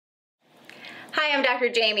Hi, I'm Dr.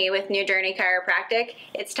 Jamie with New Journey Chiropractic.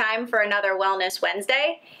 It's time for another Wellness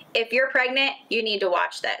Wednesday. If you're pregnant, you need to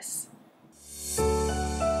watch this.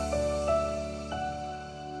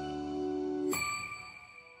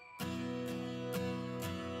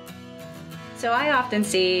 So I often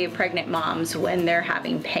see pregnant moms when they're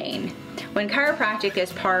having pain. When chiropractic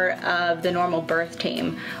is part of the normal birth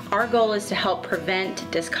team, our goal is to help prevent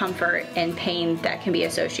discomfort and pain that can be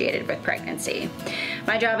associated with pregnancy.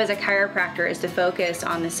 My job as a chiropractor is to focus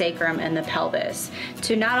on the sacrum and the pelvis,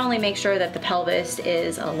 to not only make sure that the pelvis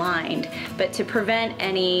is aligned, but to prevent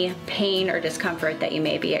any pain or discomfort that you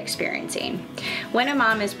may be experiencing. When a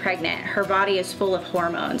mom is pregnant, her body is full of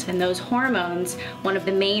hormones, and those hormones, one of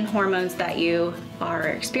the main hormones that you are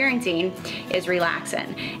experiencing is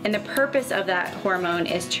relaxin. And the purpose of that hormone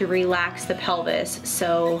is to relax the pelvis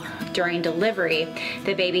so during delivery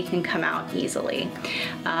the baby can come out easily.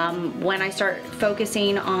 When I start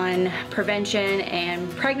focusing on prevention and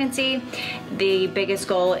pregnancy, the biggest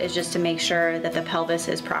goal is just to make sure that the pelvis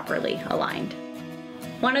is properly aligned.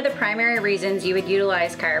 One of the primary reasons you would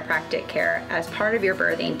utilize chiropractic care as part of your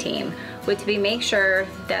birthing team would be make sure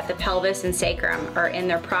that the pelvis and sacrum are in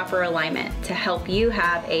their proper alignment to help you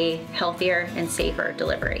have a healthier and safer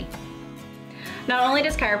delivery. Not only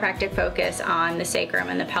does chiropractic focus on the sacrum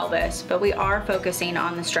and the pelvis, but we are focusing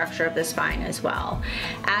on the structure of the spine as well.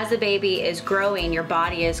 As the baby is growing, your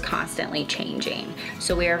body is constantly changing.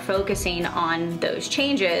 So we are focusing on those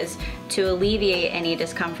changes to alleviate any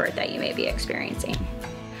discomfort that you may be experiencing.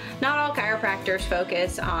 Not all chiropractors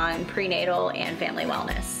focus on prenatal and family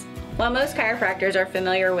wellness. While most chiropractors are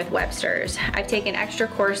familiar with Webster's, I've taken extra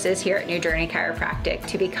courses here at New Journey Chiropractic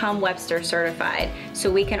to become Webster certified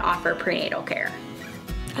so we can offer prenatal care.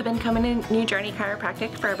 I've been coming to New Journey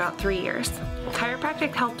Chiropractic for about 3 years.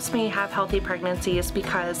 Chiropractic helps me have healthy pregnancies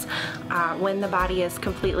because when the body is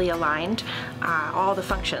completely aligned, all the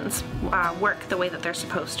functions work the way that they're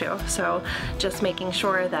supposed to. So just making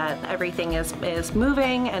sure that everything is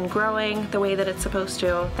moving and growing the way that it's supposed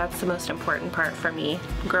to, that's the most important part for me,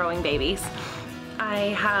 growing babies. I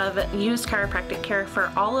have used chiropractic care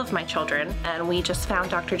for all of my children, and we just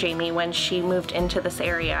found Dr. Jamie when she moved into this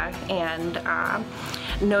area and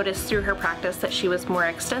noticed through her practice that she was more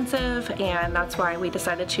extensive, and that's why we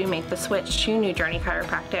decided to make the switch to New Journey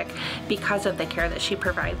Chiropractic because of the care that she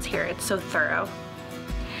provides here. It's so thorough.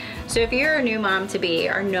 So if you're a new mom-to-be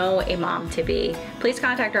or know a mom-to-be, please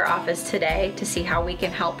contact our office today to see how we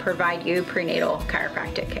can help provide you prenatal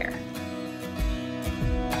chiropractic care.